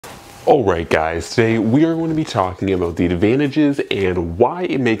Alright guys, today we are going to be talking about the advantages and why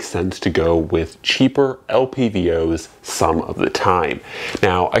it makes sense to go with cheaper LPVOs some of the time.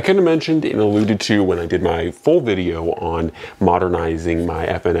 Now, I kind of mentioned and alluded to when I did my full video on modernizing my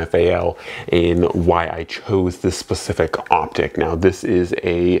FNFAL and why I chose this specific optic. Now, this is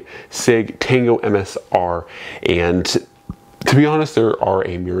a SIG Tango MSR, and to be honest, there are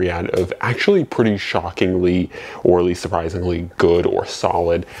a myriad of actually pretty shockingly, or at least surprisingly good or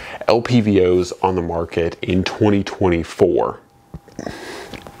solid LPVOs on the market in 2024.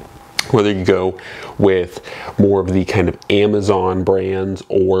 Whether you go with more of the kind of Amazon brands,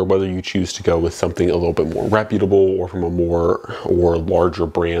 or whether you choose to go with something a little bit more reputable or from a more or larger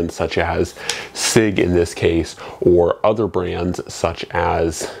brand such as SIG in this case, or other brands such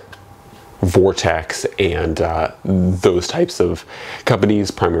as Vortex and those types of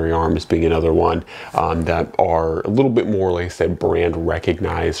companies, Primary Arms being another one, that are a little bit more, like I said, brand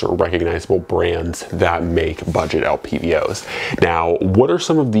recognized or recognizable brands that make budget LPVOs. Now, what are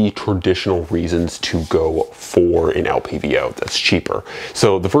some of the traditional reasons to go for an LPVO that's cheaper?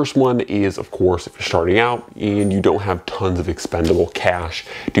 So the first one is, of course, if you're starting out and you don't have tons of expendable cash,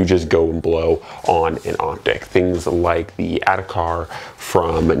 do just go and blow on an optic. Things like the Adakar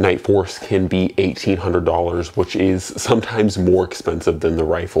from Night Force can be $1,800, which is sometimes more expensive than the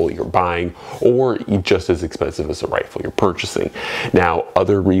rifle you're buying, or just as expensive as the rifle you're purchasing. Now,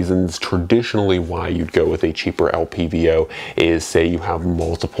 other reasons traditionally why you'd go with a cheaper LPVO is, say you have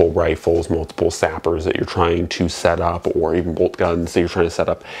multiple rifles, multiple sappers that you're trying to set up, or even bolt guns that you're trying to set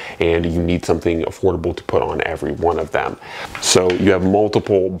up, and you need something affordable to put on every one of them. So you have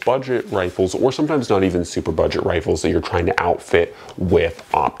multiple budget rifles, or sometimes not even super budget rifles, that you're trying to outfit with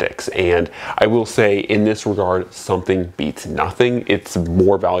optics. And I will say, in this regard, something beats nothing. It's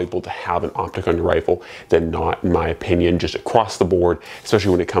more valuable to have an optic on your rifle than not, in my opinion, just across the board,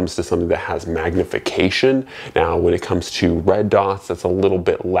 especially when it comes to something that has magnification. Now, when it comes to red dots, that's a little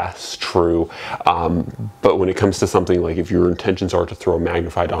bit less true. But when it comes to something like if your intentions are to throw a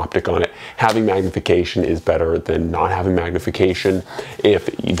magnified optic on it, having magnification is better than not having magnification if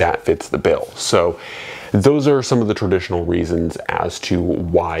that fits the bill. So those are some of the traditional reasons as to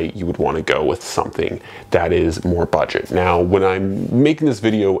why you would want to go with something that is more budget. Now, when I'm making this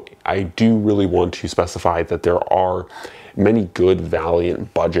video, I do really want to specify that there are many good,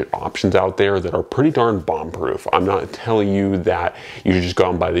 valiant budget options out there that are pretty darn bomb-proof. I'm not telling you that you should just go out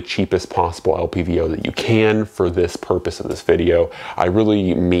and buy the cheapest possible LPVO that you can for this purpose of this video. I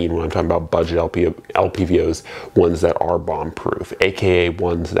really mean, when I'm talking about budget LPVOs, ones that are bomb-proof, aka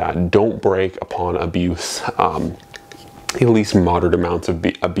ones that don't break upon abuse, at least moderate amounts of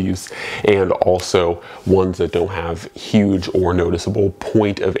abuse, and also ones that don't have huge or noticeable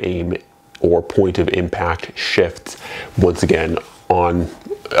point of aim or point of impact shifts, once again, on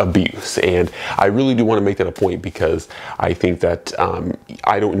abuse. And I really do want to make that a point, because I think that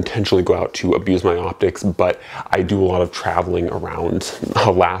I don't intentionally go out to abuse my optics, but I do a lot of traveling around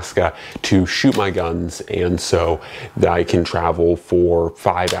Alaska to shoot my guns, and so that I can travel for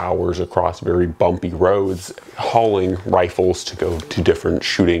 5 hours across very bumpy roads hauling rifles to go to different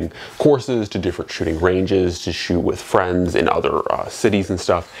shooting courses, to different shooting ranges, to shoot with friends in other cities and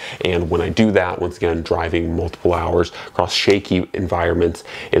stuff. And when I do that, once again, driving multiple hours across shaky environments.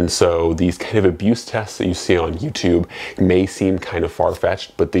 And so these kind of abuse tests that you see on YouTube may seem kind of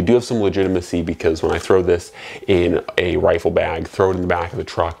far-fetched, but they do have some legitimacy, because when I throw this in a rifle bag, throw it in the back of the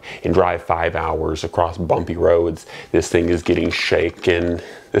truck, and drive 5 hours across bumpy roads, this thing is getting shaken.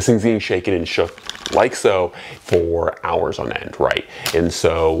 This thing's getting shaken and shook like so for hours on end, right? And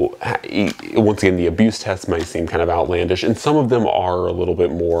so once again, the abuse tests might seem kind of outlandish, and some of them are a little bit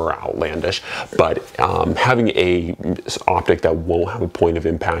more outlandish, but having a optic that won't have a point of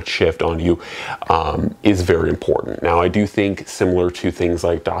impact shift on you is very important. Now, I do think, similar to things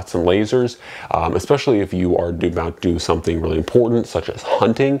like dots and lasers, especially if you are about to do something really important such as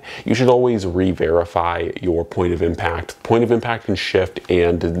hunting, you should always re-verify your point of impact. Point of impact can shift,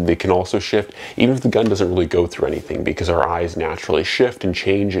 and they can also shift even if the gun doesn't really go through anything, because our eyes naturally shift and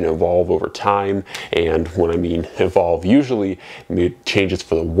change and evolve over time. And when I mean evolve, usually it changes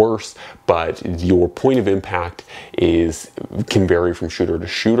for the worse, but your point of impact can vary from shooter to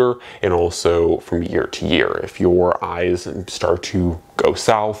shooter, and also from year to year. If your eyes start to go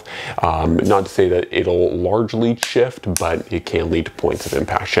south. Not to say that it'll largely shift, but it can lead to points of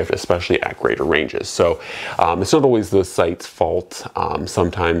impact shift, especially at greater ranges. So it's not always the sight's fault.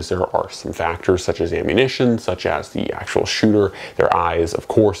 Sometimes there are some factors such as ammunition, such as the actual shooter, their eyes. Of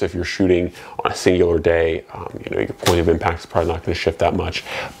course, if you're shooting on a singular day, you know, your point of impact is probably not going to shift that much,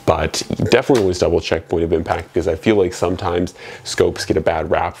 but definitely always double check point of impact, because I feel like sometimes scopes get a bad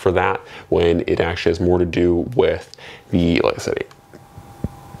rap for that when it actually has more to do with the,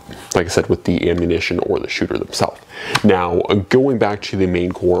 like I said, with the ammunition or the shooter themselves. Now, going back to the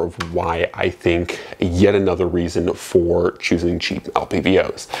main core of why I think yet another reason for choosing cheap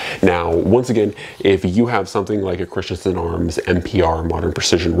LPVOs. Now, once again, if you have something like a Christensen Arms MPR modern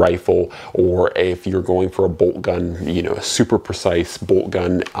precision rifle, or if you're going for a bolt gun, you know, a super precise bolt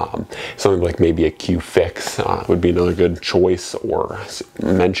gun, something like maybe a Q-Fix would be another good choice or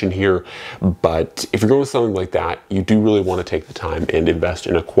mention here. But if you're going with something like that, you do really want to take the time and invest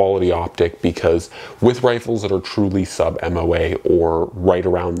in a quality optic, because with rifles that are truly sub MOA or right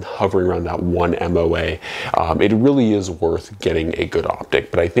around, hovering around that 1 MOA, it really is worth getting a good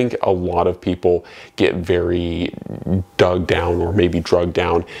optic. But I think a lot of people get very dug down, or maybe drugged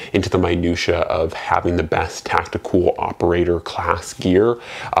down into the minutia of having the best tactical operator class gear,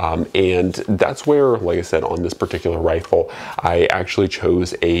 and that's where, like I said, on this particular rifle, I actually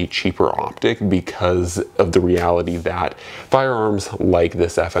chose a cheaper optic because of the reality that firearms like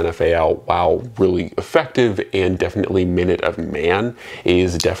this FNFAL, while really effective and definitely minute of man,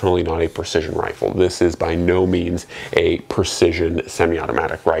 is definitely not a precision rifle. This is by no means a precision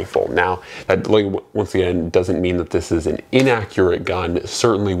semi-automatic rifle. Now, that, like, once again, doesn't mean that this is an inaccurate gun. It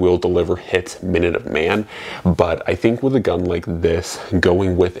certainly will deliver hits minute of man, but I think with a gun like this,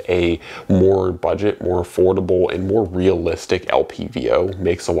 going with a more budget, more affordable, and more realistic LPVO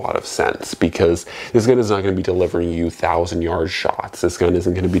makes a lot of sense, because this gun is not going to be delivering you 1,000-yard shots. This gun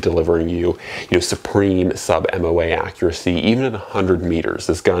isn't going to be delivering you, supreme sub MOA accuracy, even at 100 meters.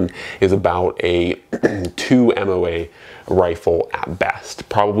 This gun is about a 2 MOA rifle at best,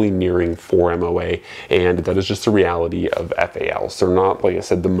 probably nearing 4 MOA, and that is just the reality of FALs. They're not, like I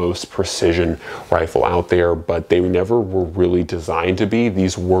said, the most precision rifle out there, but they never were really designed to be.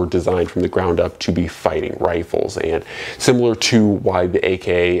 These were designed from the ground up to be fighting rifles, and similar to why the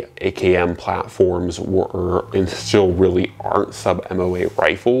AKM platforms were and still really aren't sub MOA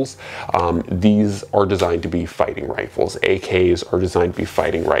rifles, these are designed to be fighting rifles. AKs are designed to be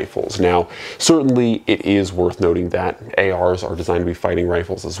fighting rifles. Now, certainly it is worth noting that ARs are designed to be fighting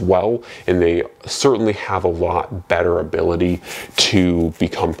rifles as well, and they certainly have a lot better ability to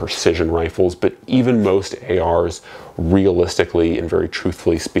become precision rifles, but even most ARs, realistically and very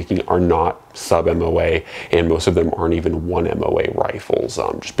truthfully speaking, are not sub MOA, and most of them aren't even 1 MOA rifles.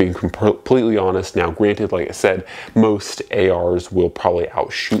 Just being completely honest. Now, granted, like I said, most ARs will probably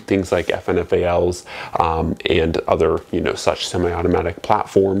outshoot things like FNFALs and other, such semi-automatic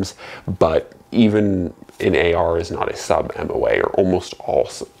platforms, but even an AR is not a sub MOA, or almost all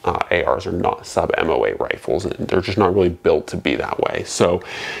ARs are not sub MOA rifles, and they're just not really built to be that way. So,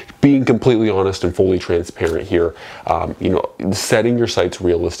 being completely honest and fully transparent here, setting your sights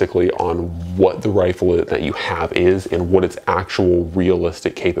realistically on what the rifle that you have is and what its actual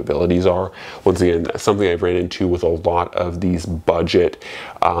realistic capabilities are. Once again, something I've ran into with a lot of these budget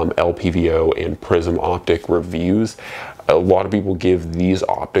LPVO and Prism optic reviews. A lot of people give these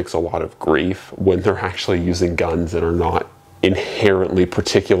optics a lot of grief when they're actually using guns that are not inherently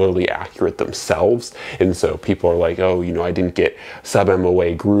particularly accurate themselves, and so people are like, oh, I didn't get sub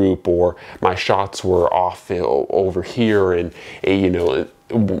MOA group, or my shots were off over here, and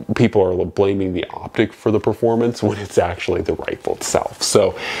people are blaming the optic for the performance when it's actually the rifle itself.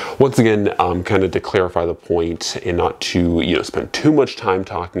 So once again, kind of to clarify the point and not to spend too much time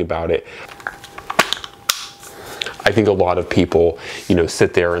talking about it, I think a lot of people,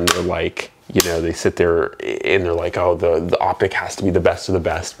 sit there and they're like, they sit there and they're like, oh, the optic has to be the best of the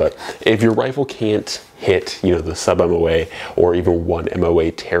best. But if your rifle can't hit, the sub MOA or even 1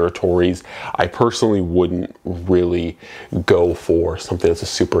 MOA territories, I personally wouldn't really go for something that's a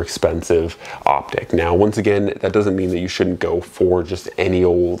super expensive optic. Now, once again, that doesn't mean that you shouldn't go for just any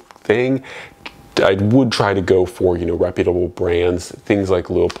old thing. I would try to go for, reputable brands, things like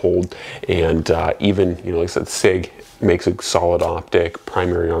Leupold, and even, like I said, SIG makes a solid optic,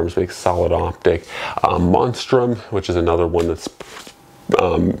 Primary Arms makes a solid optic, Monstrum, which is another one that's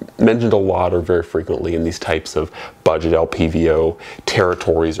mentioned a lot or very frequently in these types of budget LPVO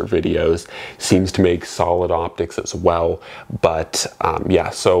territories or videos. Seems to make solid optics as well. But yeah,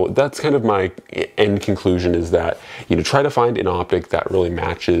 so that's kind of my end conclusion, is that, you know, try to find an optic that really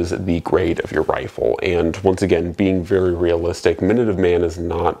matches the grade of your rifle. And once again, being very realistic, Minute of Man is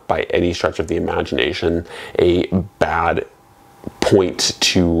not by any stretch of the imagination a bad point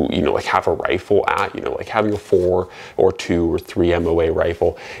to, you know, like have a rifle at. You know, like having a 4 or 2 or 3 MOA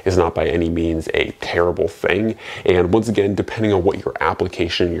rifle is not by any means a terrible thing. And once again, depending on what your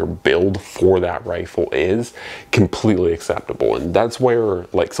application, your build for that rifle is, completely acceptable. And that's where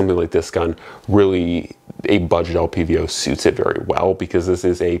like something like this gun really, a budget LPVO suits it very well, because this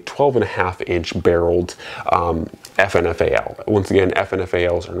is a 12.5-inch barreled FNFAL. Once again,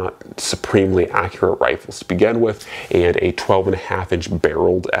 FNFALs are not supremely accurate rifles to begin with, and a 12.5-inch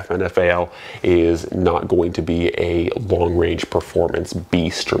barreled FNFAL is not going to be a long-range performance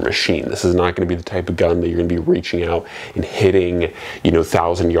beast or machine. This is not going to be the type of gun that you're going to be reaching out and hitting, you know,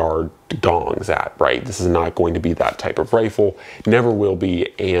 1,000-yard gongs at, right? This is not going to be that type of rifle, never will be,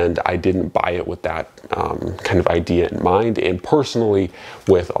 and I didn't buy it with that kind of idea in mind. And personally,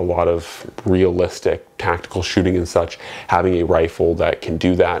 with a lot of realistic tactical shooting and such, having a rifle that can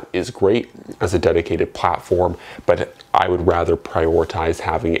do that is great as a dedicated platform, but I would rather prioritize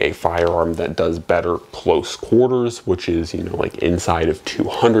having a firearm that does better close quarters, which is, you know, like inside of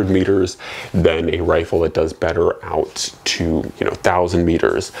 200 meters, than a rifle that does better out to, you know, 1,000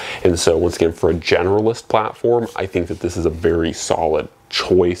 meters. And so once again, for a generalist platform, I think that this is a very solid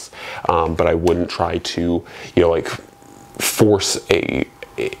choice, but I wouldn't try to, you know, like force a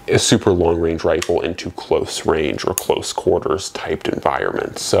super long range rifle into close range or close quarters typed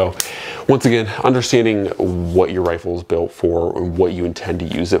environments. So once again, understanding what your rifle is built for and what you intend to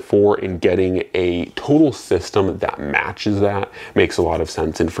use it for, and getting a total system that matches that makes a lot of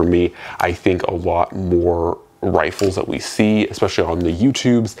sense. And for me, I think a lot more rifles that we see, especially on the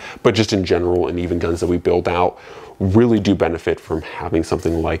YouTubes, but just in general, and even guns that we build out, really do benefit from having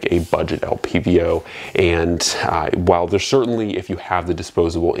something like a budget LPVO. And while there's certainly, if you have the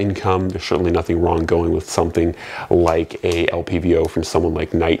disposable income, there's certainly nothing wrong going with something like a LPVO from someone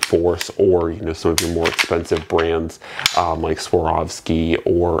like Night Force, or, you know, some of your more expensive brands like Swarovski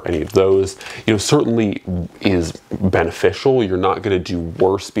or any of those, you know, certainly is beneficial. You're not going to do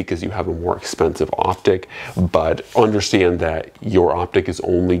worse because you have a more expensive optic, but understand that your optic is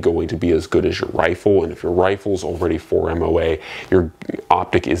only going to be as good as your rifle. And if your rifle is already 4 MOA, your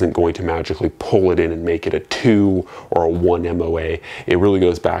optic isn't going to magically pull it in and make it a 2 or a 1 MOA. It really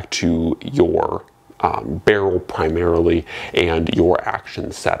goes back to your barrel primarily and your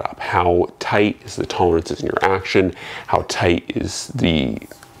action setup. How tight is the tolerances in your action? How tight is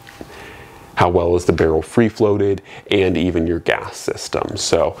how well is the barrel free floated, and even your gas system.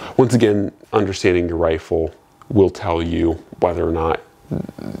 So once again, understanding your rifle will tell you whether or not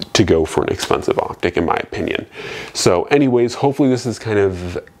to go for an expensive optic, in my opinion. So anyways, hopefully this is kind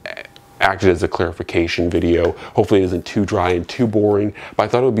of acted as a clarification video. Hopefully it isn't too dry and too boring, but I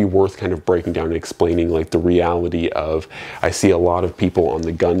thought it would be worth kind of breaking down and explaining like the reality of, I see a lot of people on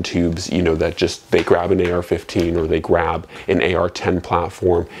the gun tubes, you know, that just, they grab an AR-15 or they grab an AR-10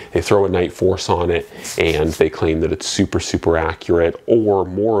 platform, they throw a Night Force on it, and they claim that it's super, super accurate. Or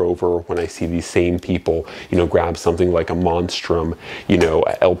moreover, when I see these same people, you know, grab something like a Monstrum, you know,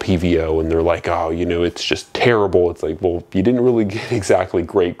 LPVO, and they're like, oh, you know, it's just terrible. It's like, well, you didn't really get exactly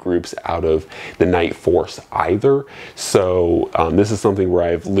great groups out of the Night Force either. So this is something where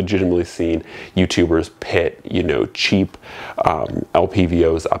I've legitimately seen YouTubers pit, you know, cheap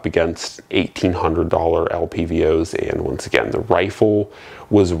LPVOs up against $1,800 LPVOs, and once again, the rifle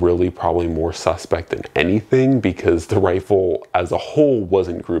was really probably more suspect than anything, because the rifle as a whole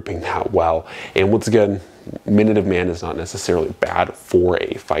wasn't grouping that well. And once again, Minute of Man is not necessarily bad for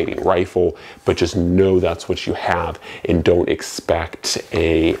a fighting rifle, but just know that's what you have, and don't expect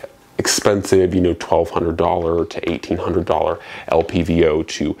a expensive, you know, $1,200 to $1,800 LPVO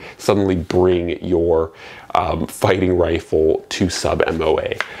to suddenly bring your fighting rifle to sub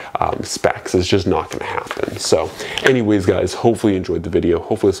MOA specs. It's just not going to happen. So anyways, guys, hopefully you enjoyed the video.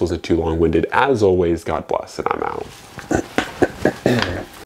 Hopefully this wasn't too long-winded. As always, God bless, and I'm out.